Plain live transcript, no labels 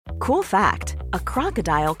Cool fact, a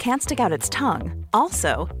crocodile can't stick out its tongue.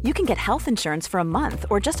 Also, you can get health insurance for a month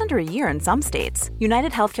or just under a year in some states.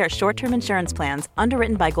 United Healthcare short-term insurance plans,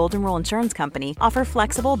 underwritten by Golden Rule Insurance Company, offer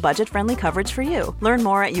flexible, budget-friendly coverage for you. Learn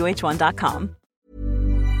more at uh1.com.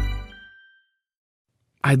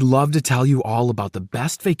 I'd love to tell you all about the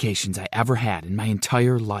best vacations I ever had in my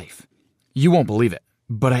entire life. You won't believe it,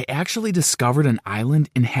 but I actually discovered an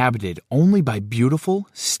island inhabited only by beautiful,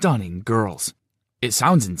 stunning girls. It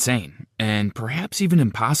sounds insane, and perhaps even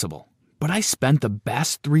impossible, but I spent the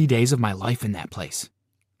best 3 days of my life in that place.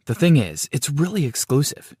 The thing is, it's really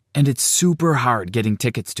exclusive, and it's super hard getting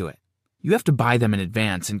tickets to it. You have to buy them in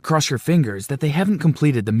advance and cross your fingers that they haven't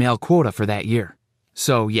completed the male quota for that year.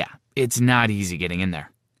 So yeah, it's not easy getting in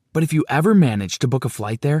there. But if you ever manage to book a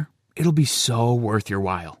flight there, it'll be so worth your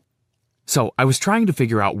while. So I was trying to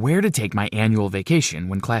figure out where to take my annual vacation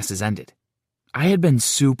when classes ended. I had been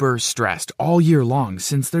super stressed all year long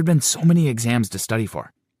since there'd been so many exams to study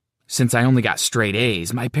for. Since I only got straight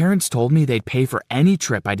A's, my parents told me they'd pay for any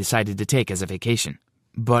trip I decided to take as a vacation.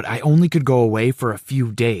 But I only could go away for a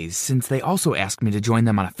few days since they also asked me to join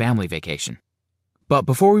them on a family vacation. But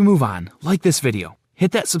before we move on, like this video,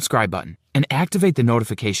 hit that subscribe button, and activate the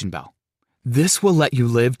notification bell. This will let you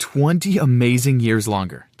live 20 amazing years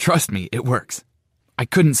longer. Trust me, it works. I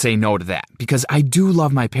couldn't say no to that because I do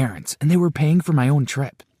love my parents and they were paying for my own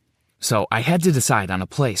trip. So I had to decide on a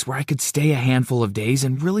place where I could stay a handful of days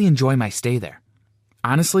and really enjoy my stay there.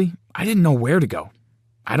 Honestly, I didn't know where to go.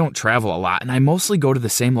 I don't travel a lot and I mostly go to the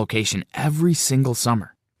same location every single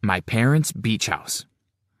summer, my parents' beach house.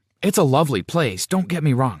 It's a lovely place, don't get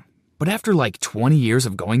me wrong, but after like 20 years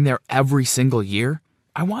of going there every single year,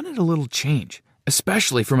 I wanted a little change,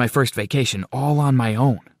 especially for my first vacation all on my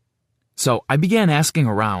own. So I began asking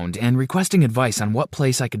around and requesting advice on what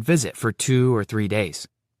place I could visit for 2 or 3 days.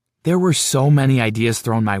 There were so many ideas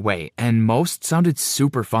thrown my way, and most sounded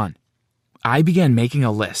super fun. I began making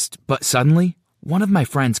a list, but suddenly, one of my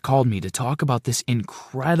friends called me to talk about this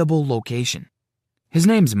incredible location. His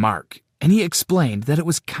name's Mark, and he explained that it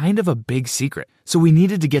was kind of a big secret, so we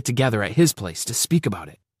needed to get together at his place to speak about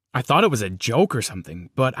it. I thought it was a joke or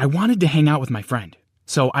something, but I wanted to hang out with my friend.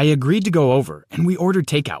 So I agreed to go over, and we ordered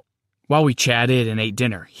takeout. While we chatted and ate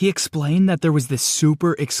dinner, he explained that there was this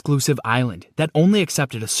super exclusive island that only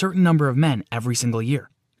accepted a certain number of men every single year.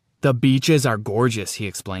 The beaches are gorgeous, he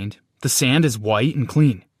explained. The sand is white and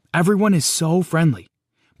clean. Everyone is so friendly.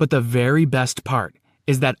 But the very best part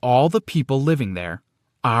is that all the people living there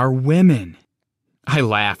are women. I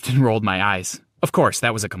laughed and rolled my eyes. Of course,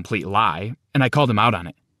 that was a complete lie, and I called him out on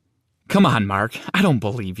it. "Come on, Mark, I don't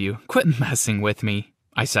believe you. Quit messing with me,"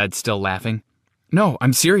 I said, still laughing. "No,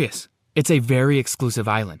 I'm serious. It's a very exclusive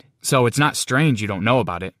island, so it's not strange you don't know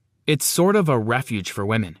about it. It's sort of a refuge for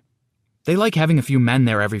women. They like having a few men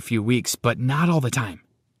there every few weeks, but not all the time.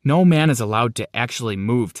 No man is allowed to actually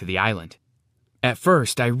move to the island." At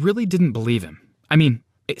first, I really didn't believe him. I mean,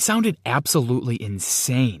 it sounded absolutely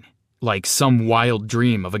insane, like some wild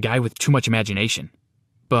dream of a guy with too much imagination.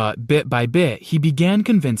 But bit by bit, he began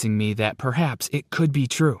convincing me that perhaps it could be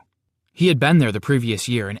true. He had been there the previous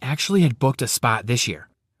year and actually had booked a spot this year,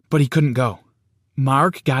 but he couldn't go.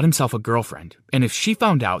 Mark got himself a girlfriend, and if she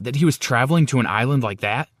found out that he was traveling to an island like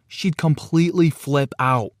that, she'd completely flip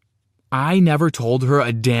out. I never told her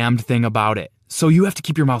a damned thing about it, so you have to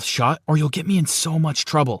keep your mouth shut or you'll get me in so much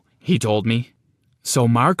trouble, he told me. So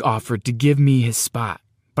Mark offered to give me his spot,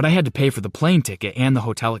 but I had to pay for the plane ticket and the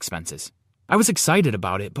hotel expenses. I was excited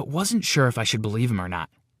about it, but wasn't sure if I should believe him or not.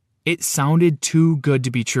 It sounded too good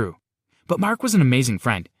to be true. But Mark was an amazing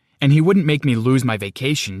friend, and he wouldn't make me lose my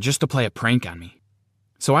vacation just to play a prank on me.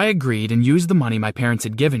 So I agreed and used the money my parents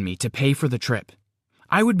had given me to pay for the trip.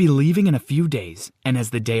 I would be leaving in a few days, and as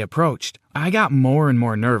the day approached, I got more and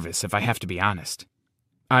more nervous, if I have to be honest.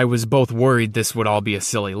 I was both worried this would all be a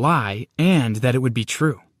silly lie and that it would be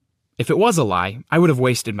true. If it was a lie, I would have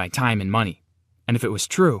wasted my time and money. And if it was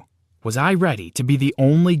true, was I ready to be the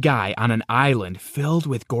only guy on an island filled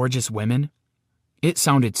with gorgeous women? It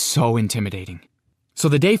sounded so intimidating. So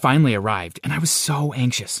the day finally arrived, and I was so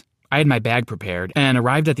anxious. I had my bag prepared and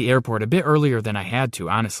arrived at the airport a bit earlier than I had to,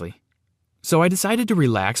 honestly. So I decided to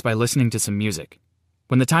relax by listening to some music.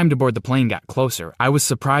 When the time to board the plane got closer, I was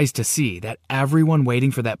surprised to see that everyone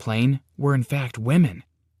waiting for that plane were in fact women.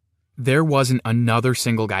 There wasn't another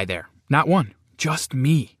single guy there. Not one. Just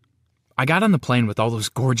me. I got on the plane with all those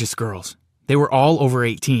gorgeous girls. They were all over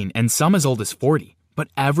 18 and some as old as 40, but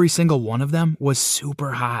every single one of them was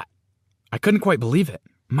super hot. I couldn't quite believe it.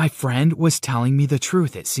 My friend was telling me the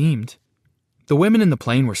truth, it seemed. The women in the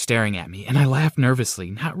plane were staring at me, and I laughed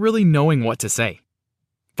nervously, not really knowing what to say.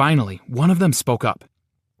 Finally, one of them spoke up.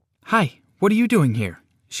 "Hi, what are you doing here?"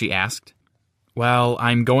 she asked. "Well,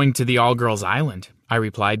 I'm going to the all-girls island," I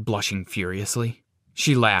replied, blushing furiously.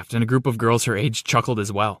 She laughed, and a group of girls her age chuckled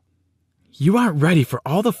as well. "You aren't ready for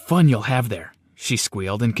all the fun you'll have there," she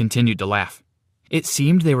squealed and continued to laugh. It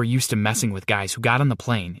seemed they were used to messing with guys who got on the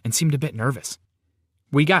plane and seemed a bit nervous.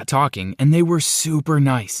 We got talking, and they were super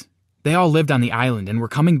nice. They all lived on the island and were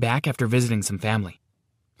coming back after visiting some family.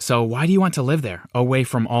 "So why do you want to live there, away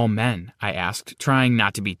from all men?" I asked, trying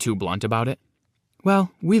not to be too blunt about it.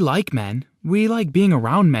 "Well, we like men. We like being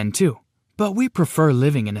around men, too. But we prefer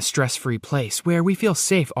living in a stress-free place where we feel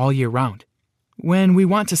safe all year round. When we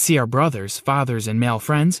want to see our brothers, fathers, and male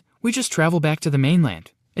friends, we just travel back to the mainland.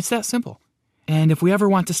 It's that simple. And if we ever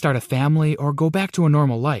want to start a family or go back to a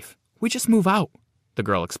normal life, we just move out," the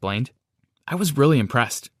girl explained. I was really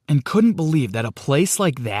impressed and couldn't believe that a place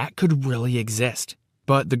like that could really exist.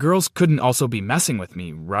 But the girls couldn't also be messing with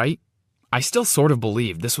me, right? I still sort of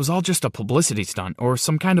believed this was all just a publicity stunt or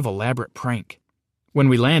some kind of elaborate prank. When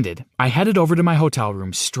we landed, I headed over to my hotel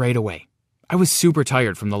room straight away. I was super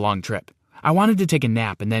tired from the long trip. I wanted to take a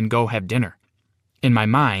nap and then go have dinner. In my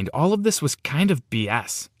mind, all of this was kind of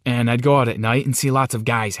BS, and I'd go out at night and see lots of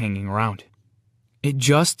guys hanging around. It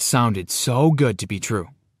just sounded so good to be true.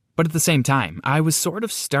 But at the same time, I was sort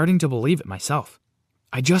of starting to believe it myself.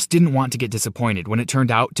 I just didn't want to get disappointed when it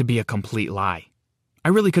turned out to be a complete lie. I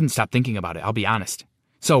really couldn't stop thinking about it, I'll be honest.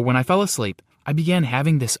 So when I fell asleep, I began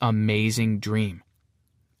having this amazing dream.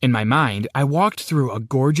 In my mind, I walked through a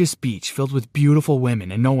gorgeous beach filled with beautiful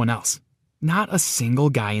women and no one else. Not a single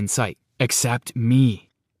guy in sight, except me.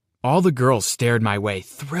 All the girls stared my way,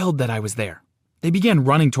 thrilled that I was there. They began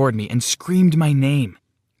running toward me and screamed my name.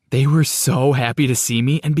 They were so happy to see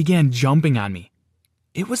me and began jumping on me.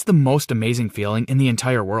 It was the most amazing feeling in the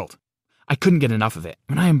entire world. I couldn't get enough of it,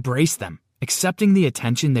 and I embraced them, accepting the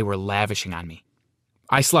attention they were lavishing on me.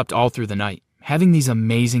 I slept all through the night, having these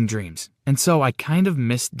amazing dreams, and so I kind of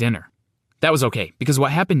missed dinner. That was okay, because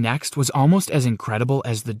what happened next was almost as incredible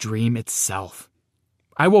as the dream itself.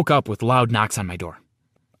 I woke up with loud knocks on my door.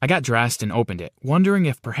 I got dressed and opened it, wondering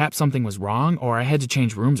if perhaps something was wrong or I had to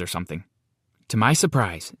change rooms or something. To my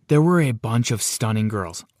surprise, there were a bunch of stunning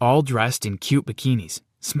girls, all dressed in cute bikinis,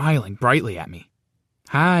 smiling brightly at me.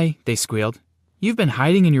 "Hi," they squealed. "You've been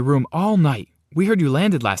hiding in your room all night. We heard you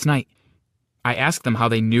landed last night." I asked them how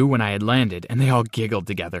they knew when I had landed, and they all giggled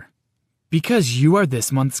together. "Because you are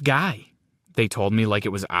this month's guy," they told me like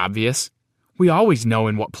it was obvious. "We always know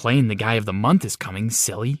in what plane the guy of the month is coming,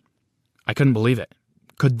 silly." I couldn't believe it.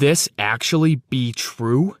 Could this actually be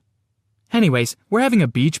true? "Anyways, we're having a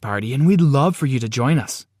beach party and we'd love for you to join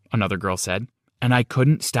us," another girl said, and I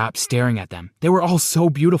couldn't stop staring at them. They were all so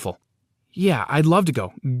beautiful. "Yeah, I'd love to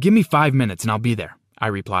go. Give me 5 minutes and I'll be there," I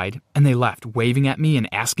replied, and they left, waving at me and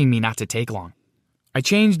asking me not to take long. I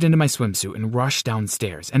changed into my swimsuit and rushed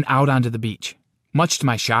downstairs and out onto the beach. Much to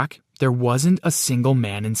my shock, there wasn't a single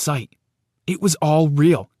man in sight. It was all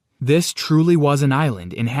real. This truly was an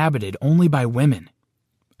island inhabited only by women.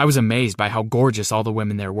 I was amazed by how gorgeous all the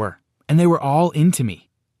women there were, and they were all into me.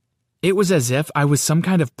 It was as if I was some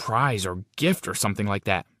kind of prize or gift or something like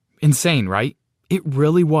that. Insane, right? It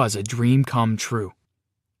really was a dream come true.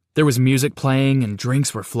 There was music playing and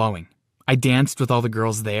drinks were flowing. I danced with all the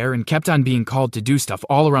girls there and kept on being called to do stuff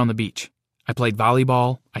all around the beach. I played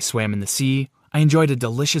volleyball, I swam in the sea, I enjoyed a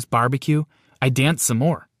delicious barbecue, I danced some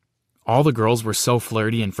more. All the girls were so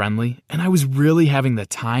flirty and friendly, and I was really having the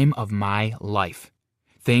time of my life.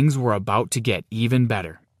 Things were about to get even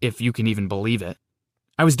better, if you can even believe it.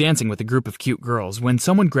 I was dancing with a group of cute girls when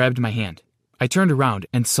someone grabbed my hand. I turned around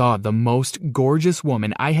and saw the most gorgeous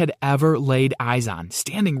woman I had ever laid eyes on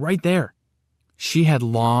standing right there. She had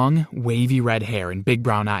long, wavy red hair and big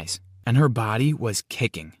brown eyes, and her body was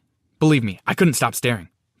kicking. Believe me, I couldn't stop staring,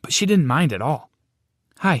 but she didn't mind at all.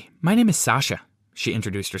 "Hi, my name is Sasha," she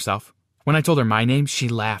introduced herself. When I told her my name, she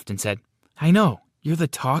laughed and said, "I know, you're the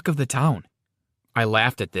talk of the town." I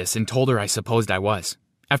laughed at this and told her I supposed I was.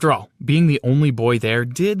 After all, being the only boy there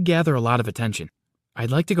did gather a lot of attention.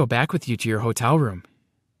 "I'd like to go back with you to your hotel room,"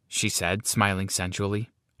 she said, smiling sensually,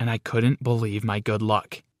 and I couldn't believe my good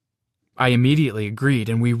luck. I immediately agreed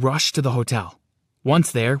and we rushed to the hotel.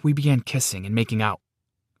 Once there, we began kissing and making out.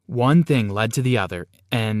 One thing led to the other,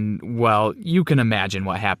 and, well, you can imagine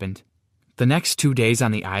what happened. The next 2 days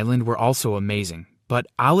on the island were also amazing, but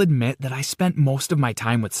I'll admit that I spent most of my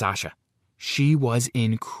time with Sasha. She was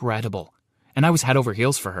incredible, and I was head over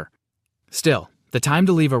heels for her. Still, the time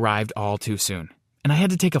to leave arrived all too soon, and I had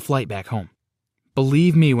to take a flight back home.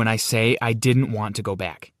 Believe me when I say I didn't want to go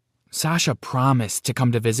back. Sasha promised to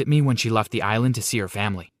come to visit me when she left the island to see her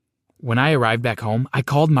family. When I arrived back home, I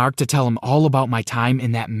called Mark to tell him all about my time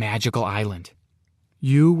in that magical island.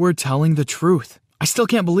 You were telling the truth. I still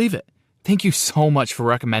can't believe it. Thank you so much for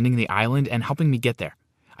recommending the island and helping me get there.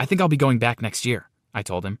 I think I'll be going back next year, I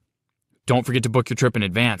told him. Don't forget to book your trip in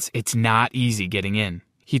advance. It's not easy getting in,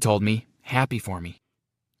 he told me, happy for me.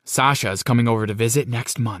 Sasha is coming over to visit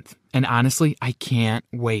next month, and honestly, I can't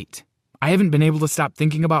wait. I haven't been able to stop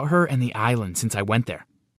thinking about her and the island since I went there.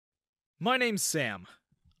 My name's Sam.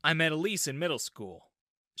 I met Elise in middle school.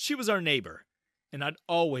 She was our neighbor, and I'd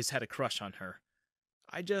always had a crush on her.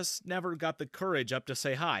 I just never got the courage up to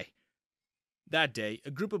say hi. That day, a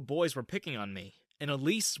group of boys were picking on me, and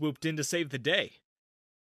Elise swooped in to save the day.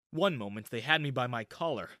 One moment they had me by my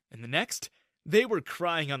collar, and the next, they were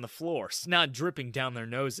crying on the floor, snot dripping down their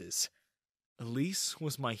noses. Elise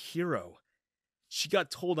was my hero. She got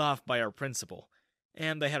told off by our principal,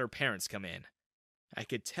 and they had her parents come in. I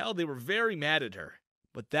could tell they were very mad at her,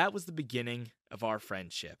 but that was the beginning of our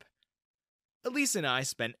friendship. Elise and I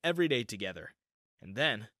spent every day together, and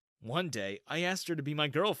then, one day, I asked her to be my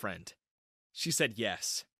girlfriend. She said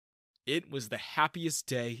yes. It was the happiest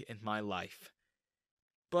day in my life.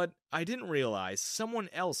 But I didn't realize someone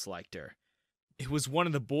else liked her. It was one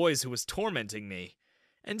of the boys who was tormenting me,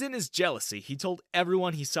 and in his jealousy, he told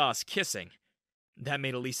everyone he saw us kissing. That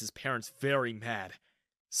made Elise's parents very mad.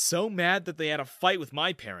 So mad that they had a fight with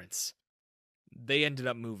my parents. They ended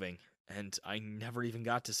up moving, and I never even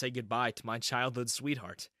got to say goodbye to my childhood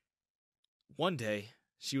sweetheart. One day,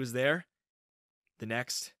 she was there. The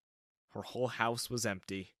next, her whole house was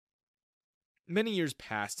empty. Many years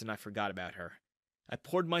passed and I forgot about her. I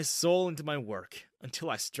poured my soul into my work until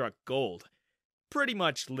I struck gold. Pretty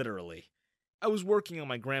much literally. I was working on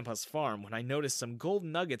my grandpa's farm when I noticed some gold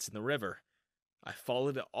nuggets in the river. I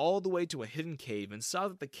followed it all the way to a hidden cave and saw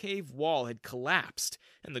that the cave wall had collapsed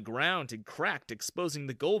and the ground had cracked, exposing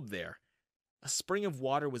the gold there. A spring of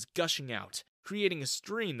water was gushing out, creating a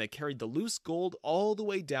stream that carried the loose gold all the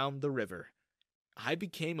way down the river. I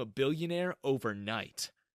became a billionaire overnight.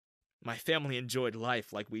 My family enjoyed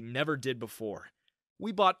life like we never did before.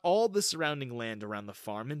 We bought all the surrounding land around the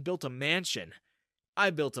farm and built a mansion. I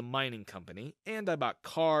built a mining company, and I bought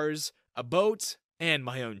cars, a boat, and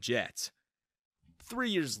my own jet. 3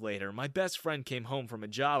 years later, my best friend came home from a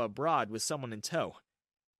job abroad with someone in tow.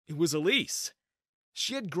 It was Elise.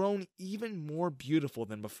 She had grown even more beautiful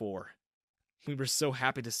than before. We were so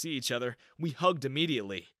happy to see each other, we hugged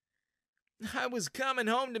immediately. I was coming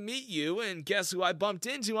home to meet you, and guess who I bumped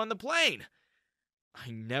into on the plane?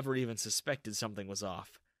 I never even suspected something was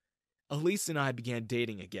off. Elise and I began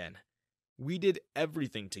dating again. We did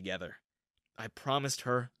everything together. I promised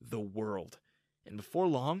her the world, and before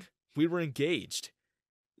long, we were engaged.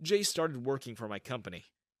 Jay started working for my company.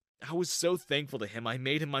 I was so thankful to him I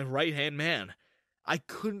made him my right-hand man. I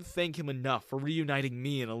couldn't thank him enough for reuniting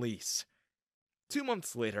me and Elise. 2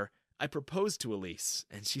 months later, I proposed to Elise,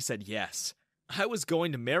 and she said yes. I was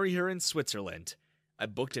going to marry her in Switzerland. I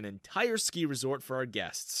booked an entire ski resort for our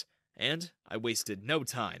guests, and I wasted no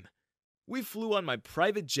time. We flew on my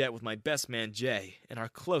private jet with my best man Jay and our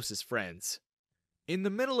closest friends. In the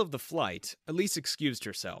middle of the flight, Elise excused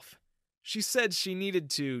herself. She said she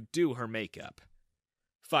needed to do her makeup.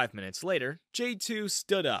 5 minutes later, Jay too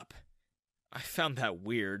stood up. I found that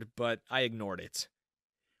weird, but I ignored it.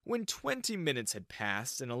 When 20 minutes had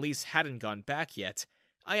passed and Elise hadn't gone back yet,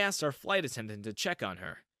 I asked our flight attendant to check on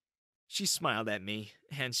her. She smiled at me,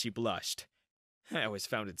 and she blushed. I always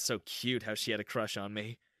found it so cute how she had a crush on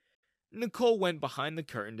me. Nicole went behind the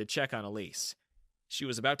curtain to check on Elise. She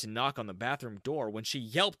was about to knock on the bathroom door when she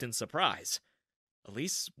yelped in surprise.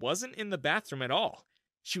 Elise wasn't in the bathroom at all.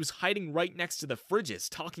 She was hiding right next to the fridges,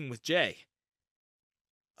 talking with Jay.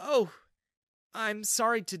 Oh, I'm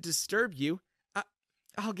sorry to disturb you.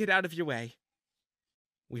 I'll get out of your way.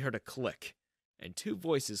 We heard a click, and 2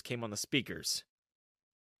 voices came on the speakers.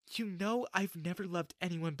 You know I've never loved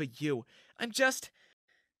anyone but you. I'm just,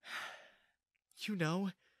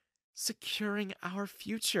 securing our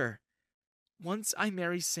future. Once I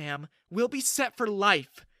marry Sam, we'll be set for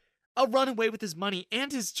life. I'll run away with his money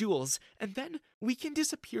and his jewels, and then we can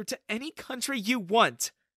disappear to any country you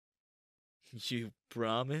want. You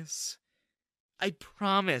promise? I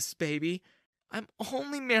promise, baby. I'm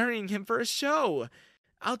only marrying him for a show.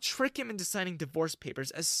 I'll trick him into signing divorce papers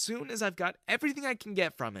as soon as I've got everything I can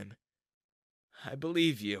get from him. I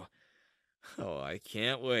believe you. Oh, I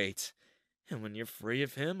can't wait. And when you're free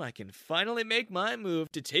of him, I can finally make my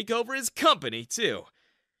move to take over his company, too.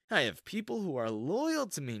 I have people who are loyal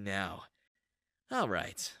to me now. All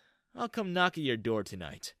right, I'll come knock at your door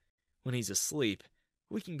tonight. When he's asleep,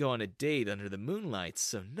 we can go on a date under the moonlight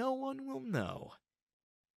so no one will know.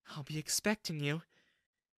 I'll be expecting you.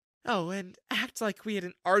 Oh, and act like we had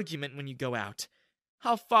an argument when you go out.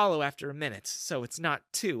 I'll follow after a minute, so it's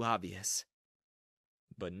not too obvious."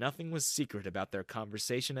 But nothing was secret about their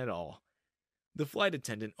conversation at all. The flight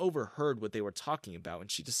attendant overheard what they were talking about,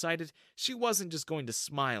 and she decided she wasn't just going to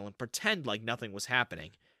smile and pretend like nothing was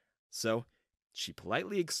happening. So, she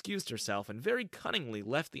politely excused herself and very cunningly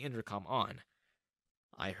left the intercom on.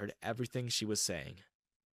 I heard everything she was saying.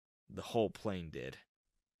 The whole plane did.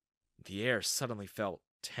 The air suddenly felt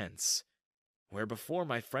tense. Where before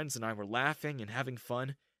my friends and I were laughing and having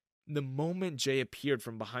fun, the moment Jay appeared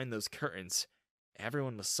from behind those curtains,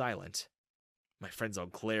 everyone was silent. My friends all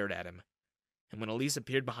glared at him. And when Elise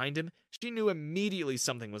appeared behind him, she knew immediately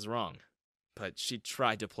something was wrong. But she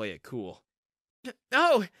tried to play it cool.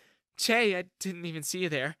 "Oh, Jay, I didn't even see you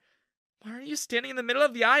there. Why are you standing in the middle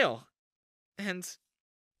of the aisle? And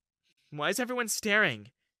why is everyone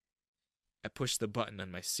staring?" I pushed the button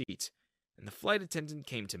on my seat, and the flight attendant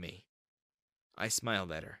came to me. I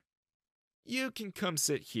smiled at her. "You can come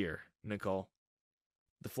sit here, Nicole."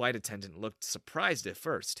 The flight attendant looked surprised at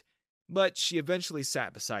first, but she eventually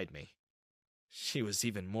sat beside me. She was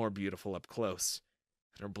even more beautiful up close,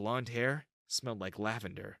 and her blonde hair smelled like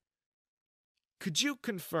lavender. "Could you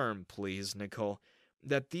confirm, please, Nicole,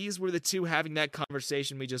 that these were the two having that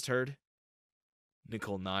conversation we just heard?"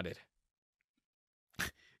 Nicole nodded.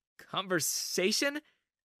 "Conversation?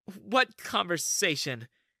 What conversation?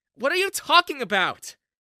 What are you talking about?"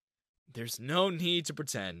 "There's no need to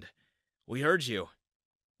pretend. We heard you.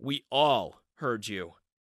 We all heard you."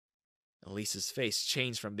 Elise's face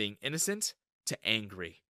changed from being innocent to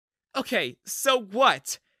angry. "Okay, so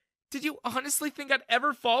what? Did you honestly think I'd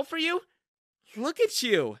ever fall for you? Look at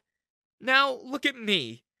you. Now look at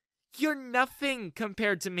me. You're nothing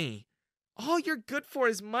compared to me. All you're good for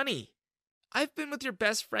is money. I've been with your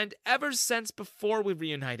best friend ever since before we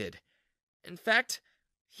reunited. In fact,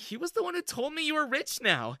 he was the one who told me you were rich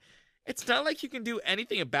now. It's not like you can do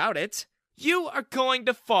anything about it. You are going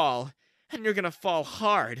to fall, and you're going to fall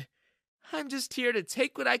hard. I'm just here to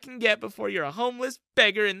take what I can get before you're a homeless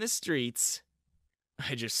beggar in the streets."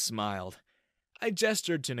 I just smiled. I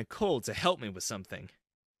gestured to Nicole to help me with something.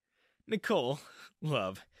 "Nicole,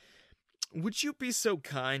 love, would you be so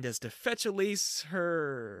kind as to fetch Elise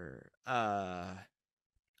her,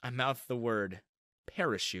 I mouthed the word,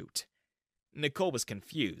 parachute." Nicole was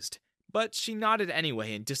confused, but she nodded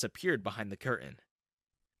anyway and disappeared behind the curtain.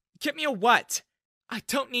 "Get me a what? I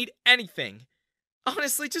don't need anything.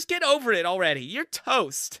 Honestly, just get over it already. You're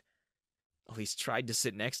toast." Elise tried to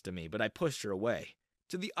sit next to me, but I pushed her away,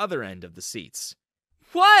 to the other end of the seats.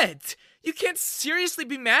 "What? You can't seriously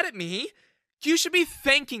be mad at me. You should be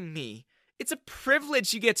thanking me. It's a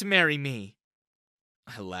privilege you get to marry me."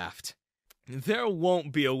 I laughed. "There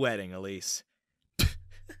won't be a wedding, Elise."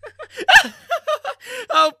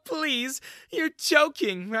 "Oh, please. You're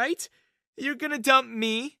joking, right? You're gonna dump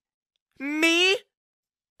me? Me?"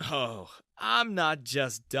 "Oh, I'm not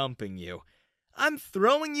just dumping you. I'm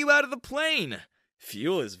throwing you out of the plane.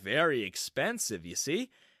 Fuel is very expensive, you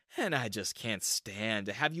see, and I just can't stand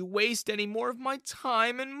to have you waste any more of my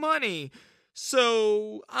time and money.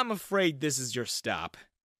 So, I'm afraid this is your stop."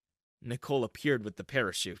 Nicole appeared with the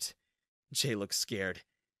parachute. Jay looked scared.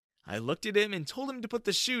 I looked at him and told him to put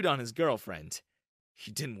the chute on his girlfriend.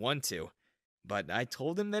 He didn't want to, but I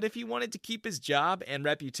told him that if he wanted to keep his job and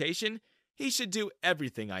reputation, he should do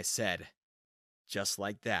everything I said. Just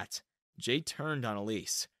like that, Jay turned on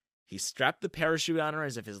Elise. He strapped the parachute on her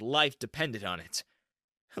as if his life depended on it.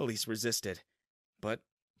 Elise resisted, but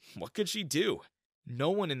what could she do? No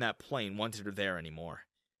one in that plane wanted her there anymore.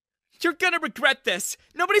 "You're gonna regret this!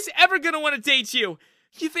 Nobody's ever gonna want to date you!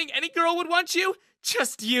 You think any girl would want you?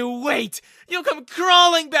 Just you wait! You'll come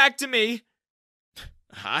crawling back to me!"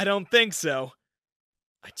 "I don't think so."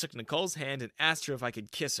 I took Nicole's hand and asked her if I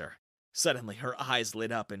could kiss her. Suddenly, her eyes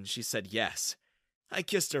lit up and she said yes. I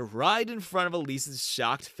kissed her right in front of Elise's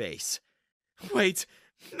shocked face. "Wait!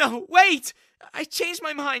 No, wait! I changed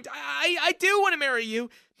my mind. I do want to marry you.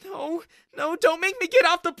 No, don't make me get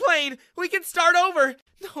off the plane. We can start over.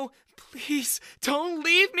 No, please, don't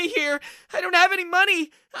leave me here. I don't have any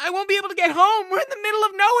money. I won't be able to get home. We're in the middle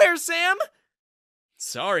of nowhere, Sam."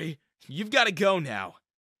 "Sorry, you've got to go now."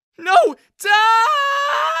 "No, don't!"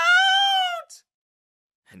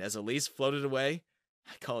 And as Elise floated away,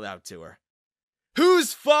 I called out to her,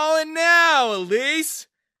 "Who's falling now, Elise?"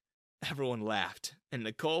 Everyone laughed, and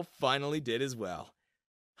Nicole finally did as well.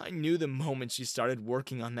 I knew the moment she started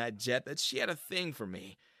working on that jet that she had a thing for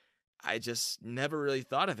me. I just never really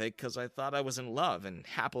thought of it because I thought I was in love and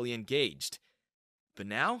happily engaged. But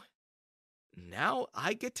now, Now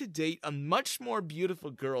I get to date a much more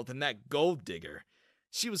beautiful girl than that gold digger.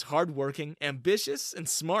 She was hardworking, ambitious, and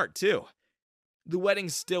smart, too. The wedding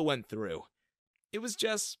still went through. It was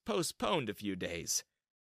just postponed a few days.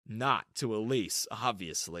 Not to Elise,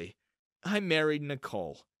 obviously. I married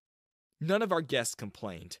Nicole. None of our guests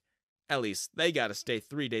complained. At least, they got to stay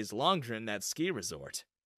 3 days longer in that ski resort.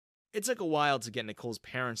 It took a while to get Nicole's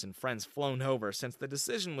parents and friends flown over since the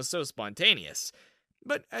decision was so spontaneous.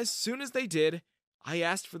 But as soon as they did, I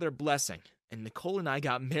asked for their blessing, and Nicole and I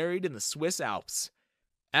got married in the Swiss Alps.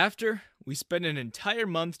 After, we spent an entire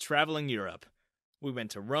month traveling Europe. We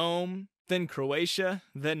went to Rome, then Croatia,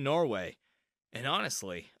 then Norway. And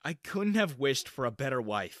honestly, I couldn't have wished for a better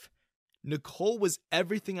wife. Nicole was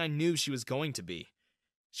everything I knew she was going to be.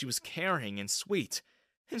 She was caring and sweet,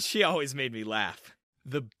 and she always made me laugh.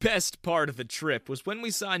 The best part of the trip was when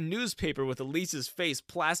we saw a newspaper with Elise's face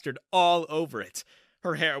plastered all over it.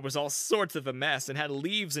 Her hair was all sorts of a mess and had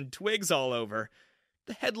leaves and twigs all over.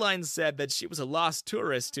 The headline said that she was a lost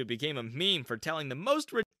tourist who became a meme for telling the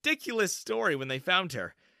most ridiculous story when they found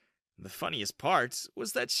her. The funniest part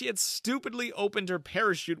was that she had stupidly opened her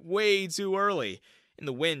parachute way too early, and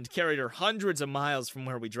the wind carried her hundreds of miles from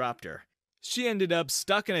where we dropped her. She ended up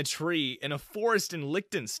stuck in a tree in a forest in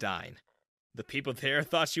Liechtenstein. The people there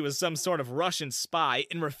thought she was some sort of Russian spy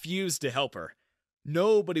and refused to help her.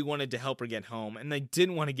 Nobody wanted to help her get home, and they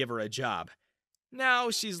didn't want to give her a job. Now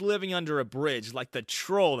she's living under a bridge like the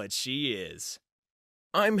troll that she is.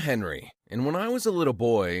 I'm Henry, and when I was a little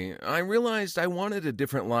boy, I realized I wanted a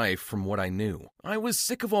different life from what I knew. I was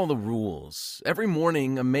sick of all the rules. Every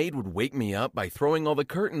morning, a maid would wake me up by throwing all the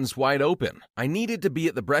curtains wide open. I needed to be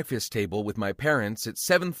at the breakfast table with my parents at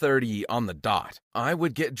 7:30 on the dot. I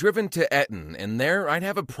would get driven to Eton, and there I'd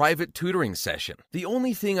have a private tutoring session. The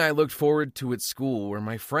only thing I looked forward to at school were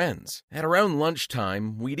my friends. At around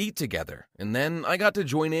lunchtime, we'd eat together, and then I got to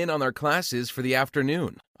join in on our classes for the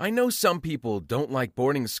afternoon. I know some people don't like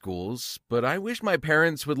boarding schools, but I wish my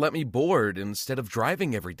parents would let me board instead of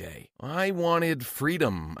driving every day. I wanted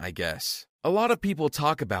freedom, I guess. A lot of people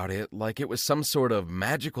talk about it like it was some sort of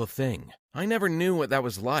magical thing. I never knew what that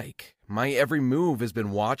was like. My every move has been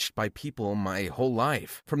watched by people my whole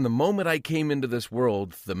life. From the moment I came into this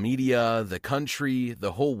world, the media, the country,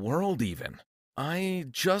 the whole world even. I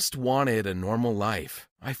just wanted a normal life.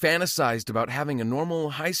 I fantasized about having a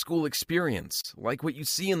normal high school experience, like what you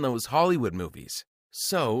see in those Hollywood movies.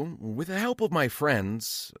 So, with the help of my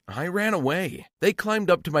friends, I ran away. They climbed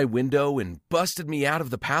up to my window and busted me out of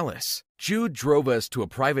the palace. Jude drove us to a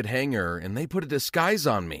private hangar and they put a disguise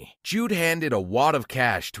on me. Jude handed a wad of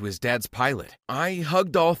cash to his dad's pilot. I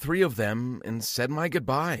hugged all three of them and said my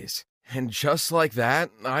goodbyes. And just like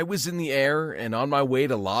that, I was in the air and on my way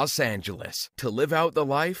to Los Angeles to live out the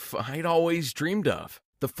life I'd always dreamed of.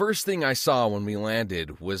 The first thing I saw when we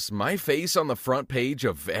landed was my face on the front page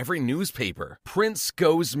of every newspaper. Prince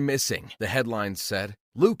goes missing, the headline said.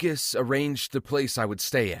 Lucas arranged the place I would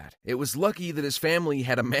stay at. It was lucky that his family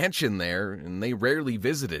had a mansion there, and they rarely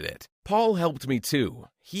visited it. Paul helped me too.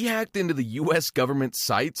 He hacked into the U.S. government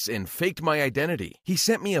sites and faked my identity. He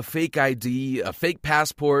sent me a fake ID, a fake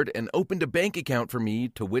passport, and opened a bank account for me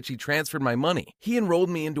to which he transferred my money. He enrolled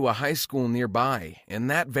me into a high school nearby, and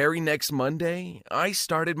that very next Monday, I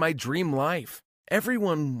started my dream life.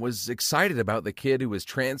 Everyone was excited about the kid who was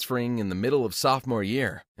transferring in the middle of sophomore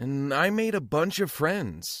year, and I made a bunch of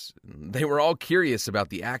friends. They were all curious about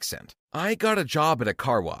the accent. I got a job at a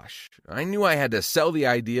car wash. I knew I had to sell the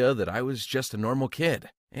idea that I was just a normal kid,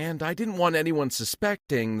 and I didn't want anyone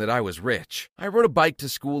suspecting that I was rich. I rode a bike to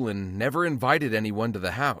school and never invited anyone to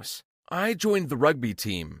the house. I joined the rugby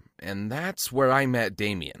team, and that's where I met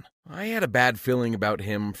Damien. I had a bad feeling about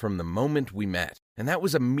him from the moment we met, and that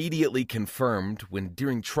was immediately confirmed when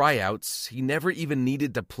during tryouts he never even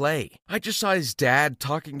needed to play. I just saw his dad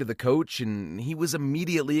talking to the coach and he was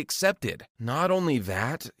immediately accepted. Not only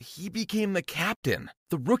that, he became the captain.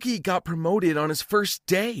 The rookie got promoted on his first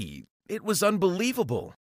day. It was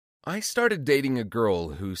unbelievable. I started dating a girl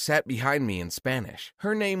who sat behind me in Spanish.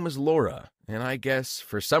 Her name was Laura, and I guess,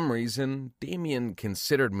 for some reason, Damien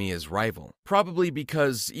considered me his rival. Probably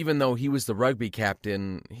because even though he was the rugby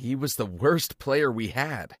captain, he was the worst player we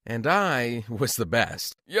had, and I was the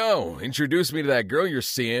best. Yo, introduce me to that girl you're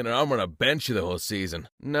seeing, and I'm gonna bench you the whole season.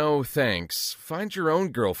 No, thanks. Find your own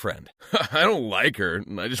girlfriend. I don't like her,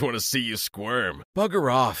 I just want to see you squirm.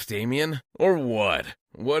 Bugger off, Damien. Or what?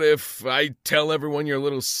 What if I tell everyone your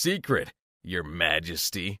little secret, Your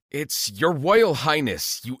Majesty? It's Your Royal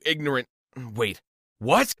Highness, you ignorant... Wait,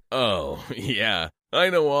 what? Oh, yeah, I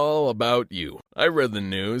know all about you. I read the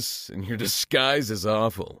news, and your disguise is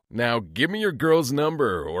awful. Now give me your girl's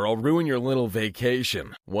number, or I'll ruin your little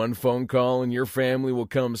vacation. One phone call and your family will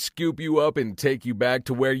come scoop you up and take you back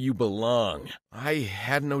to where you belong. I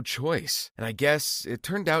had no choice, and I guess it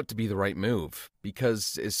turned out to be the right move,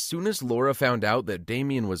 because as soon as Laura found out that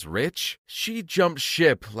Damien was rich, she jumped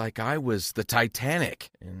ship like I was the Titanic,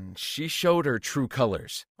 and she showed her true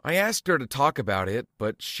colors. I asked her to talk about it,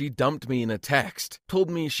 but she dumped me in a text, told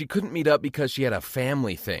me she couldn't meet up because she had a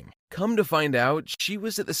family thing. Come to find out, she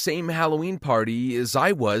was at the same Halloween party as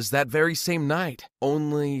I was that very same night,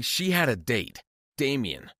 only she had a date,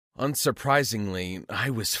 Damien. Unsurprisingly, I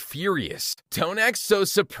was furious. Don't act so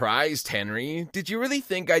surprised, Henry. Did you really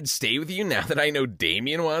think I'd stay with you now that I know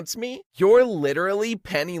Damien wants me? You're literally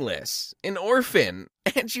penniless, an orphan,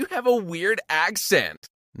 and you have a weird accent.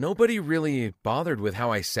 Nobody really bothered with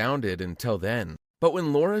how I sounded until then. But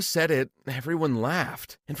when Laura said it, everyone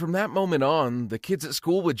laughed. And from that moment on, the kids at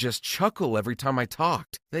school would just chuckle every time I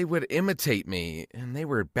talked. They would imitate me, and they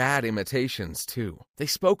were bad imitations too. They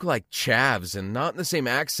spoke like chavs and not in the same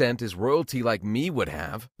accent as royalty like me would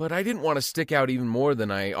have. But I didn't want to stick out even more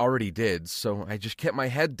than I already did, so I just kept my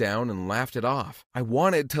head down and laughed it off. I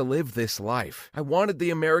wanted to live this life. I wanted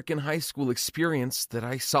the American high school experience that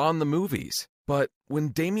I saw in the movies. But when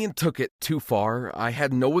Damien took it too far, I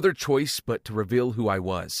had no other choice but to reveal who I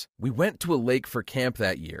was. We went to a lake for camp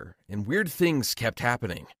that year, and weird things kept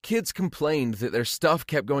happening. Kids complained that their stuff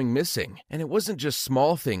kept going missing, and it wasn't just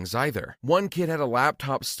small things either. One kid had a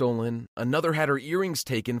laptop stolen, another had her earrings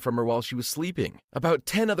taken from her while she was sleeping. About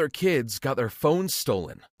 10 other kids got their phones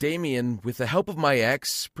stolen. Damien, with the help of my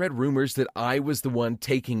ex, spread rumors that I was the one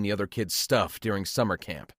taking the other kids' stuff during summer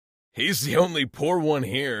camp. He's the only poor one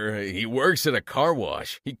here. He works at a car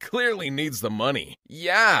wash. He clearly needs the money.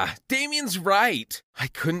 Yeah, Damien's right. I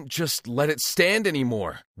couldn't just let it stand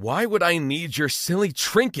anymore. Why would I need your silly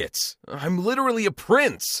trinkets? I'm literally a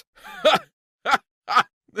prince.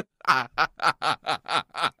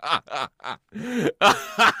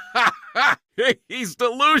 He's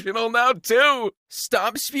delusional now, too.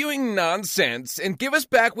 Stop spewing nonsense and give us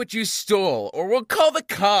back what you stole, or we'll call the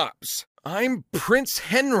cops. I'm Prince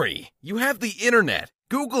Henry. You have the internet.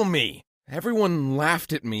 Google me. Everyone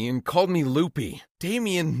laughed at me and called me loopy.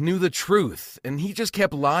 Damien knew the truth, and he just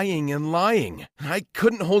kept lying and lying. I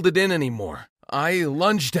couldn't hold it in anymore. I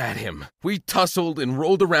lunged at him. We tussled and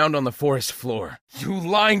rolled around on the forest floor. You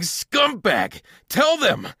lying scumbag! Tell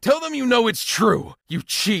them you know it's true! You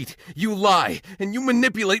cheat, you lie, and you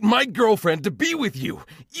manipulate my girlfriend to be with you,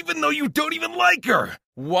 even though you don't even like her!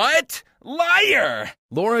 What? Liar!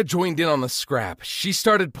 Laura joined in on the scrap. She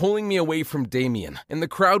started pulling me away from Damien, and the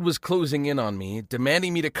crowd was closing in on me,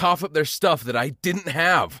 demanding me to cough up their stuff that I didn't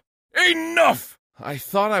have. Enough! I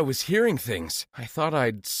thought I was hearing things. I thought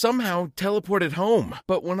I'd somehow teleported home.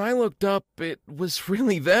 But when I looked up, it was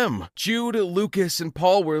really them. Jude, Lucas, and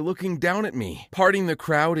Paul were looking down at me, parting the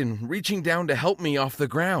crowd and reaching down to help me off the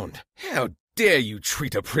ground. How dare you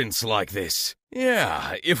treat a prince like this?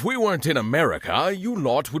 Yeah, if we weren't in America, you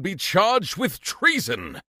lot would be charged with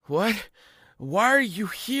treason. What? Why are you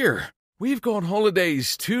here? We've got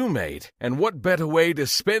holidays too, mate. And what better way to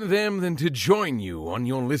spend them than to join you on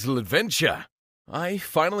your little adventure? I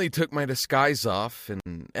finally took my disguise off,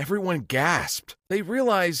 and everyone gasped. They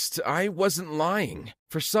realized I wasn't lying.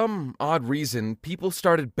 For some odd reason, people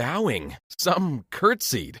started bowing. Some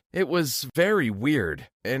curtsied. It was very weird.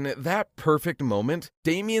 And at that perfect moment,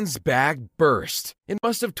 Damien's bag burst. It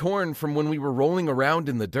must have torn from when we were rolling around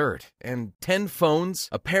in the dirt. And 10 phones,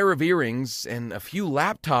 a pair of earrings, and a few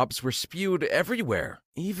laptops were spewed everywhere.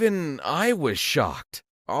 Even I was shocked.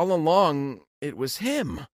 All along, it was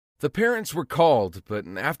him. The parents were called, but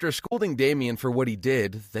after scolding Damien for what he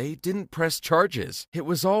did, they didn't press charges. It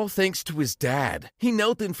was all thanks to his dad. He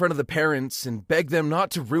knelt in front of the parents and begged them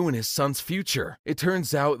not to ruin his son's future. It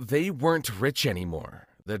turns out they weren't rich anymore.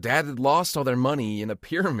 The dad had lost all their money in a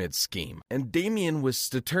pyramid scheme, and Damien was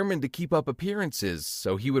determined to keep up appearances,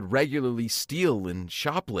 so he would regularly steal and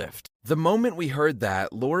shoplift. The moment we heard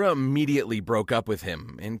that, Laura immediately broke up with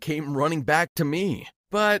him and came running back to me.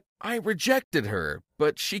 But I rejected her,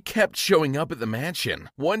 but she kept showing up at the mansion.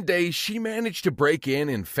 One day, she managed to break in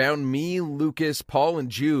and found me, Lucas, Paul, and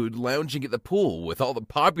Jude lounging at the pool with all the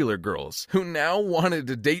popular girls, who now wanted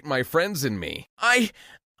to date my friends and me.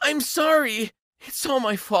 I'm sorry. It's all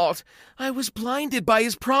my fault. I was blinded by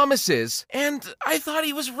his promises, and I thought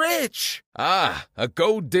he was rich. Ah, a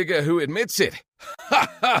gold digger who admits it.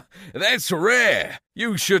 Ha ha! That's rare!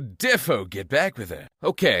 You should defo get back with her.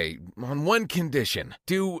 Okay, on one condition.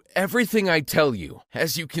 Do everything I tell you.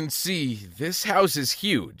 As you can see, this house is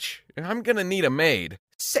huge. I'm gonna need a maid.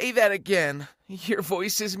 Say that again. Your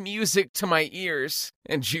voice is music to my ears.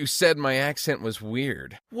 And you said my accent was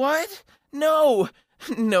weird. What? No,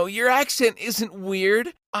 your accent isn't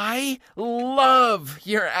weird. I love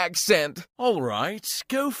your accent. All right,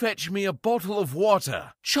 go fetch me a bottle of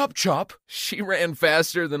water. Chop chop. She ran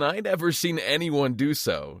faster than I'd ever seen anyone do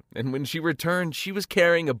so, and when she returned, she was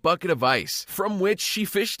carrying a bucket of ice, from which she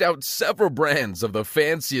fished out several brands of the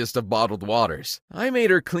fanciest of bottled waters. I made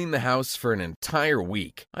her clean the house for an entire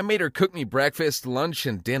week. I made her cook me breakfast, lunch,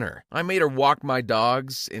 and dinner. I made her walk my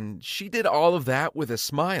dogs, and she did all of that with a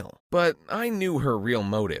smile. But I knew her real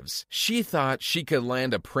motives. She thought she could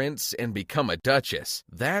land a prince and become a duchess.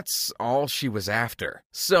 That's all she was after.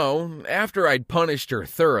 So, after I'd punished her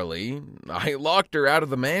thoroughly, I locked her out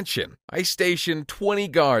of the mansion. I stationed 20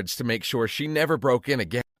 guards to make sure she never broke in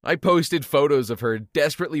again. I posted photos of her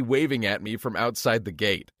desperately waving at me from outside the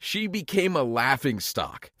gate. She became a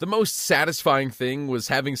laughingstock. The most satisfying thing was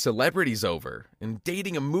having celebrities over and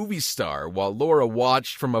dating a movie star while Laura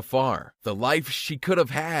watched from afar. The life she could have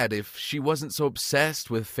had if she wasn't so obsessed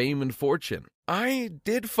with fame and fortune. I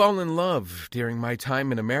did fall in love during my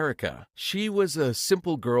time in America. She was a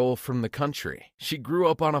simple girl from the country. She grew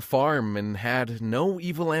up on a farm and had no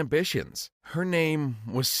evil ambitions. Her name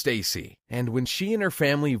was Stacy, and when she and her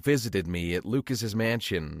family visited me at Lucas's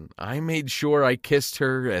mansion, I made sure I kissed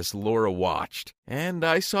her as Laura watched. And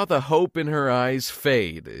I saw the hope in her eyes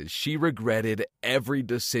fade as she regretted every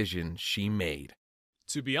decision she made.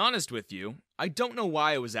 To be honest with you, I don't know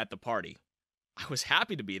why I was at the party. I was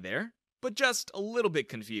happy to be there, but just a little bit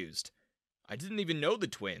confused. I didn't even know the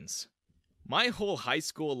twins. My whole high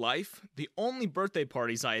school life, the only birthday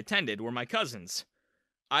parties I attended were my cousins'.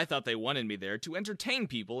 I thought they wanted me there to entertain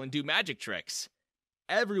people and do magic tricks.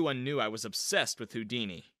 Everyone knew I was obsessed with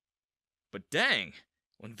Houdini. But dang,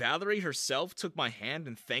 when Valerie herself took my hand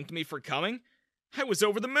and thanked me for coming, I was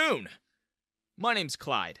over the moon. My name's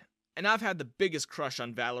Clyde, and I've had the biggest crush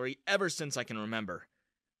on Valerie ever since I can remember.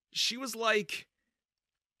 She was like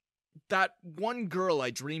that one girl I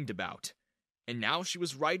dreamed about, and now she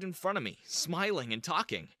was right in front of me, smiling and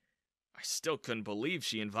talking. I still couldn't believe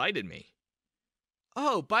she invited me.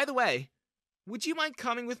 Oh, by the way, would you mind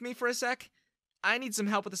coming with me for a sec? I need some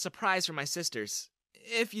help with a surprise for my sisters,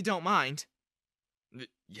 if you don't mind.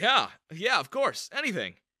 Yeah, of course,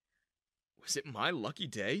 anything. Was it my lucky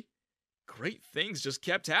day? Great things just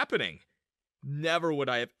kept happening. Never would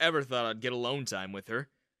I have ever thought I'd get alone time with her.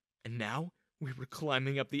 And now we were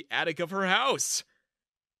climbing up the attic of her house.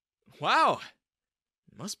 Wow,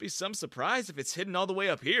 must be some surprise if it's hidden all the way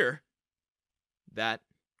up here. That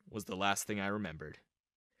was the last thing I remembered.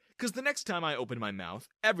 Because the next time I opened my mouth,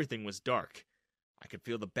 everything was dark. I could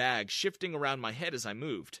feel the bag shifting around my head as I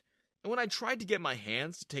moved, and when I tried to get my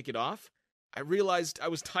hands to take it off, I realized I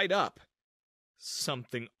was tied up.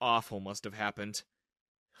 Something awful must have happened.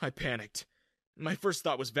 I panicked. My first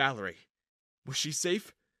thought was Valerie. Was she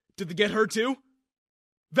safe? Did they get her too?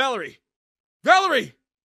 Valerie! Valerie!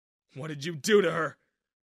 What did you do to her?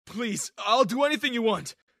 Please, I'll do anything you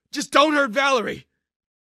want. Just don't hurt Valerie!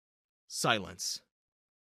 Silence.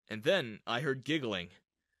 And then I heard giggling.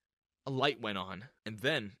 A light went on, and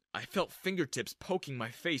then I felt fingertips poking my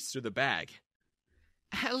face through the bag.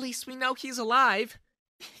 At least we know he's alive.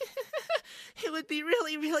 It would be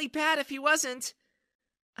really, really bad if he wasn't.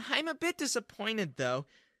 I'm a bit disappointed, though.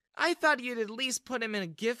 I thought you'd at least put him in a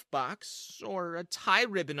gift box, or a tie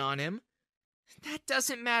ribbon on him. That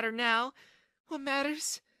doesn't matter now. What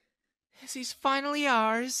matters is he's finally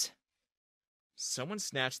ours. Someone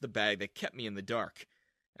snatched the bag that kept me in the dark,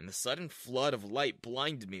 and the sudden flood of light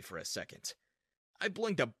blinded me for a second. I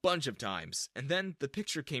blinked a bunch of times, and then the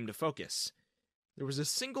picture came to focus. There was a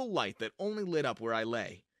single light that only lit up where I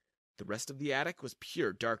lay. The rest of the attic was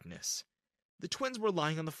pure darkness. The twins were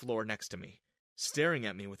lying on the floor next to me, staring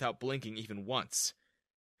at me without blinking even once.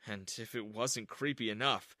 And if it wasn't creepy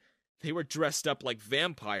enough, they were dressed up like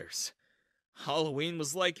vampires. Halloween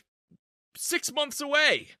was like 6 months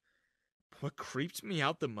away. What creeped me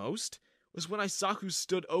out the most was when I saw who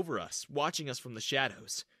stood over us, watching us from the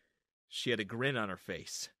shadows. She had a grin on her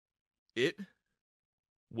face. It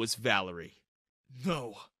was Valerie.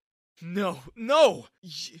 No.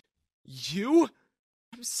 You?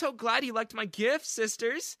 I'm so glad you liked my gift,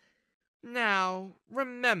 sisters. Now,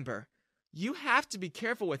 remember, you have to be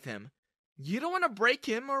careful with him. You don't want to break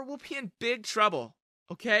him or we'll be in big trouble,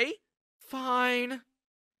 okay? Fine.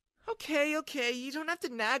 Okay, you don't have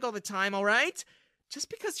to nag all the time, alright? Just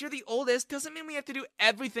because you're the oldest doesn't mean we have to do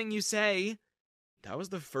everything you say. That was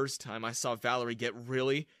the first time I saw Valerie get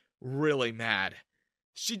really, really mad.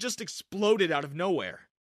 She just exploded out of nowhere.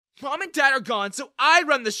 Mom and Dad are gone, so I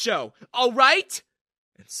run the show, all right?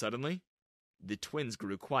 And suddenly, the twins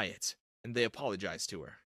grew quiet, and they apologized to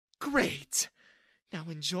her. Great! Now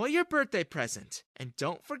enjoy your birthday present, and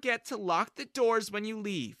don't forget to lock the doors when you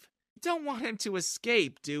leave. Don't want him to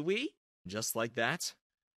escape, do we? Just like that,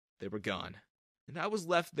 they were gone, and I was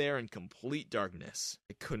left there in complete darkness.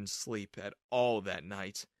 I couldn't sleep at all that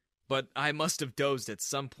night, but I must have dozed at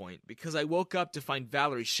some point because I woke up to find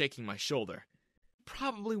Valerie shaking my shoulder.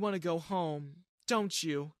 Probably want to go home, don't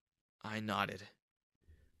you? I nodded.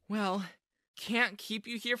 Well, can't keep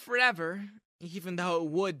you here forever, even though it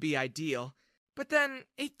would be ideal. But then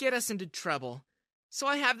it'd get us into trouble. So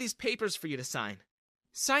I have these papers for you to sign.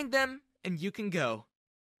 Sign them, and you can go.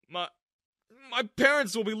 My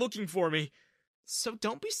parents will be looking for me. So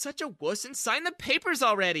don't be such a wuss and sign the papers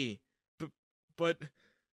already. But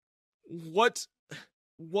what?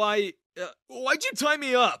 Why'd you tie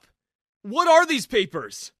me up? What are these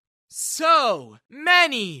papers? So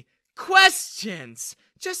many questions.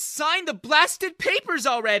 Just sign the blasted papers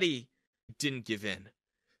already. I didn't give in.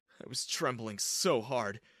 I was trembling so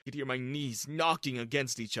hard, I could hear my knees knocking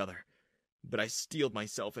against each other. But I steeled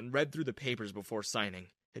myself and read through the papers before signing.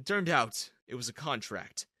 It turned out it was a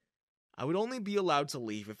contract. I would only be allowed to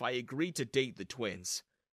leave if I agreed to date the twins.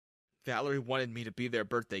 Valerie wanted me to be their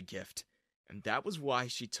birthday gift, and that was why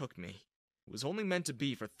she took me. It was only meant to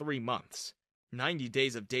be for 3 months. 90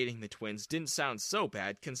 days of dating the twins didn't sound so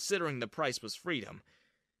bad considering the price was freedom.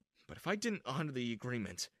 But if I didn't honor the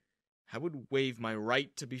agreement, I would waive my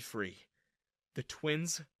right to be free. The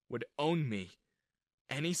twins would own me.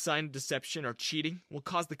 Any sign of deception or cheating will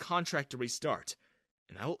cause the contract to restart,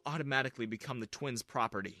 and I will automatically become the twins'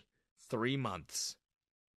 property. 3 months.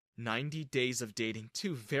 90 days of dating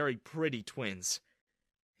 2 very pretty twins.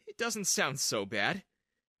 It doesn't sound so bad.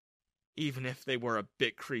 Even if they were a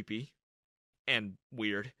bit creepy. And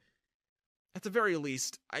weird. At the very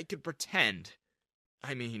least, I could pretend.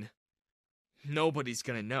 I mean, nobody's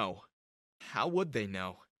gonna know. How would they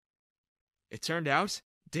know? It turned out,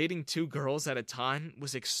 dating 2 girls at a time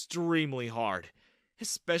was extremely hard,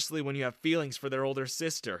 especially when you have feelings for their older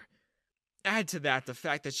sister. Add to that the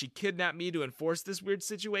fact that she kidnapped me to enforce this weird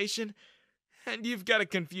situation, and you've got a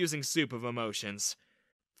confusing soup of emotions.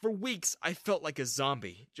 For weeks, I felt like a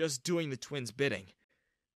zombie, just doing the twins' bidding.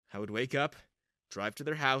 I would wake up, drive to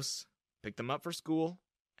their house, pick them up for school,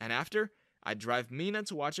 and after, I'd drive Mina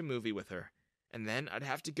to watch a movie with her, and then I'd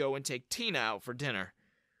have to go and take Tina out for dinner.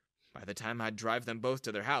 By the time I'd drive them both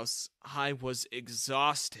to their house, I was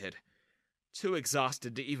exhausted. Too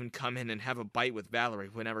exhausted to even come in and have a bite with Valerie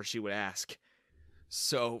whenever she would ask.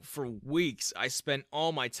 So, for weeks, I spent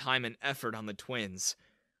all my time and effort on the twins,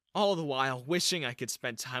 all the while wishing I could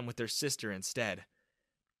spend time with their sister instead.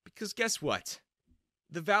 Because guess what?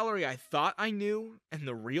 The Valerie I thought I knew and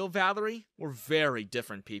the real Valerie were very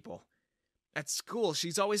different people. At school,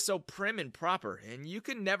 she's always so prim and proper, and you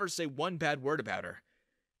could never say one bad word about her.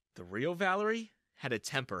 The real Valerie had a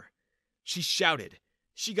temper. She shouted,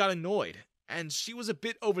 she got annoyed, and she was a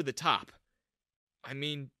bit over the top. I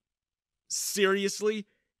mean, seriously?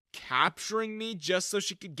 Capturing me just so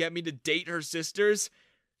she could get me to date her sisters?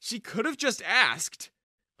 She could have just asked.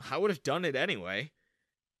 I would have done it anyway.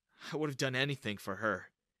 I would have done anything for her.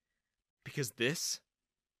 Because this,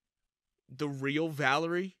 the real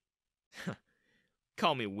Valerie,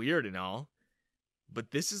 call me weird and all,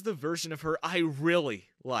 but this is the version of her I really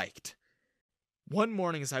liked. One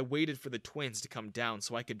morning as I waited for the twins to come down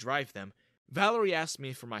so I could drive them, Valerie asked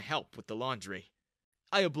me for my help with the laundry.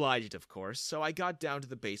 I obliged, of course, so I got down to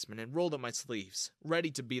the basement and rolled up my sleeves,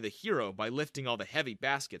 ready to be the hero by lifting all the heavy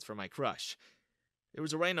baskets for my crush. There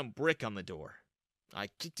was a random brick on the door. I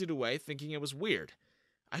kicked it away, thinking it was weird.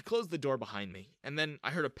 I closed the door behind me, and then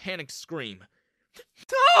I heard a panicked scream.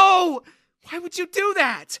 No! Why would you do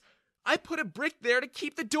that? I put a brick there to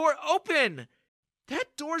keep the door open!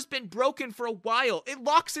 That door's been broken for a while. It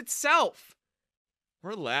locks itself.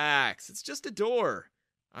 Relax, it's just a door.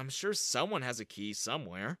 I'm sure someone has a key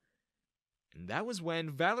somewhere. And that was when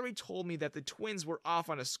Valerie told me that the twins were off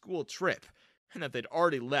on a school trip, and that they'd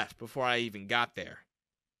already left before I even got there.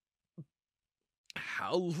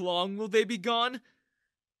 How long will they be gone?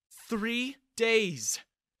 3 days.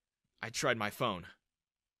 I tried my phone.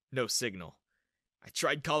 No signal. I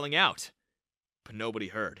tried calling out, but nobody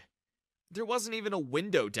heard. There wasn't even a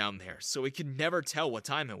window down there, so we could never tell what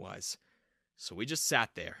time it was. So we just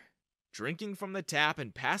sat there, drinking from the tap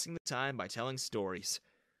and passing the time by telling stories,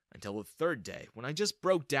 until the 3rd day when I just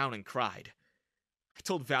broke down and cried. I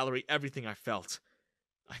told Valerie everything I felt.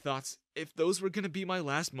 I thought, if those were going to be my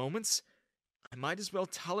last moments, I might as well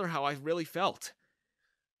tell her how I really felt.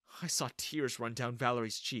 I saw tears run down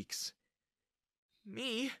Valerie's cheeks.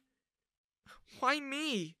 Me? Why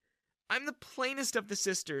me? I'm the plainest of the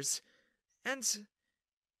sisters. And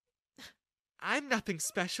I'm nothing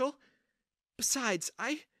special. Besides,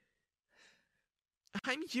 I'm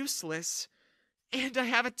useless. And I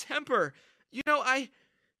have a temper. You know, I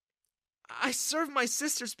serve my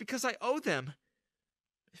sisters because I owe them.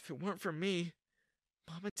 If it weren't for me,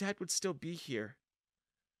 Mom and Dad would still be here.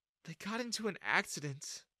 They got into an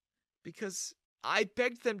accident because I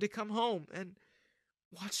begged them to come home and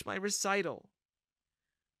watch my recital.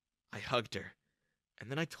 I hugged her, and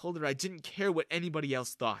then I told her I didn't care what anybody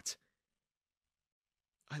else thought.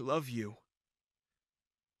 I love you.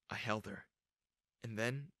 I held her, and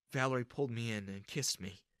then Valerie pulled me in and kissed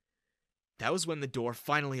me. That was when the door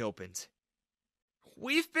finally opened.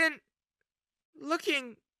 We've been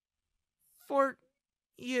looking for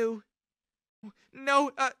you.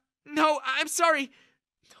 No, I'm sorry.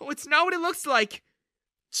 No, it's not what it looks like.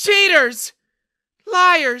 Cheaters!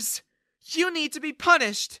 Liars! You need to be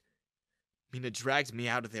punished. Mina dragged me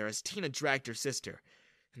out of there as Tina dragged her sister,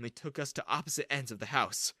 and they took us to opposite ends of the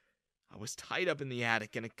house. I was tied up in the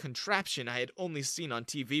attic in a contraption I had only seen on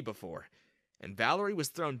TV before, and Valerie was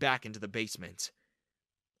thrown back into the basement.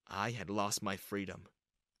 I had lost my freedom.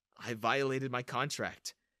 I violated my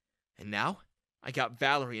contract. And now, I got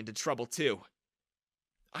Valerie into trouble too.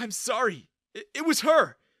 I'm sorry. It was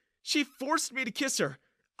her. She forced me to kiss her.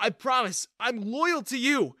 I promise, I'm loyal to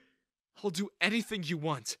you. I'll do anything you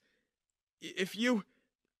want. If you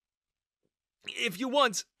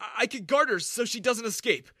want, I could guard her so she doesn't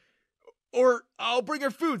escape. Or I'll bring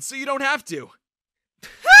her food so you don't have to.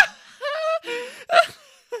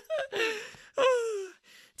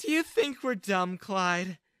 Do you think we're dumb,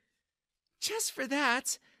 Clyde? Just for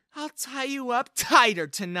that, I'll tie you up tighter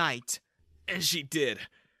tonight. And she did.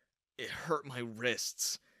 It hurt my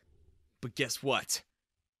wrists. But guess what?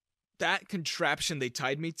 That contraption they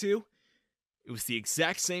tied me to, it was the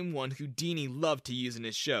exact same one Houdini loved to use in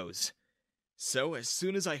his shows. So as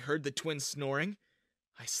soon as I heard the twins snoring,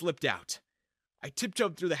 I slipped out. I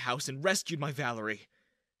tiptoed through the house and rescued my Valerie.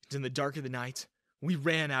 And in the dark of the night, we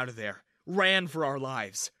ran out of there. Ran for our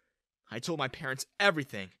lives. I told my parents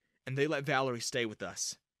everything, and they let Valerie stay with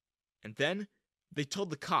us. And then, they told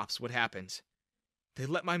the cops what happened. They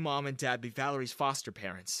let my mom and dad be Valerie's foster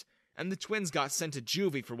parents, and the twins got sent to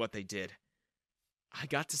juvie for what they did. I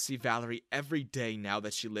got to see Valerie every day now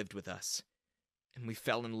that she lived with us, and we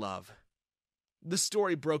fell in love. The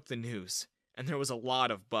story broke the news, and there was a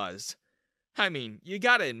lot of buzz. I mean, you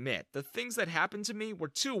gotta admit, the things that happened to me were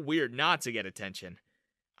too weird not to get attention.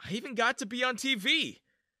 I even got to be on TV.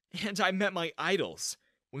 And I met my idols.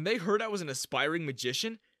 When they heard I was an aspiring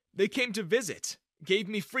magician, they came to visit, gave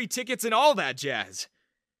me free tickets and all that jazz.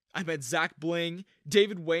 I met Zach Bling,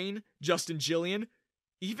 David Wayne, Justin Jillian.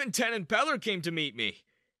 Even Tennant Peller came to meet me.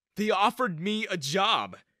 They offered me a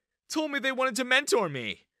job. Told me they wanted to mentor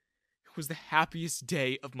me. It was the happiest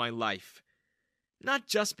day of my life. Not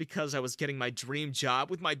just because I was getting my dream job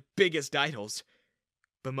with my biggest idols,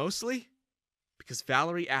 but mostly because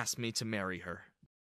Valerie asked me to marry her.